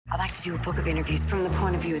have to do a book of interviews from the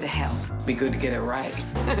point of view of the help. Be good to get it right.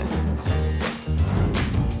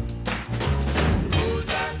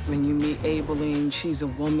 When you meet Aibileen, she's a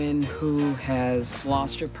woman who has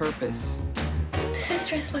lost her purpose. Does this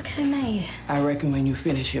dress look homemade? I reckon when you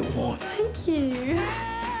finish it won't. Thank you.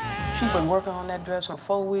 She's been working on that dress for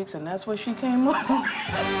 4 weeks, and that's what she came up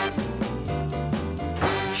with.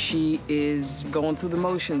 She is going through the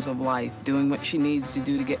motions of life, doing what she needs to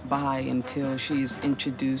do to get by until she is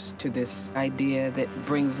introduced to this idea that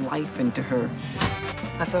brings life into her.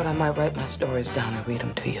 I thought I might write my stories down and read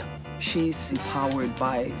them to you. She's empowered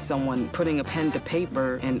by someone putting a pen to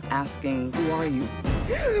paper and asking, who are you?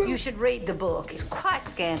 You should read the book. It's quite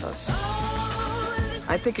scandalous.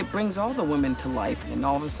 I think it brings all the women to life, and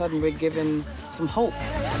all of a sudden we're given some hope.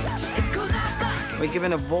 We're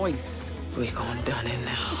given a voice. We're gonna done it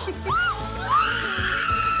now.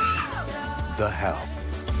 The Help.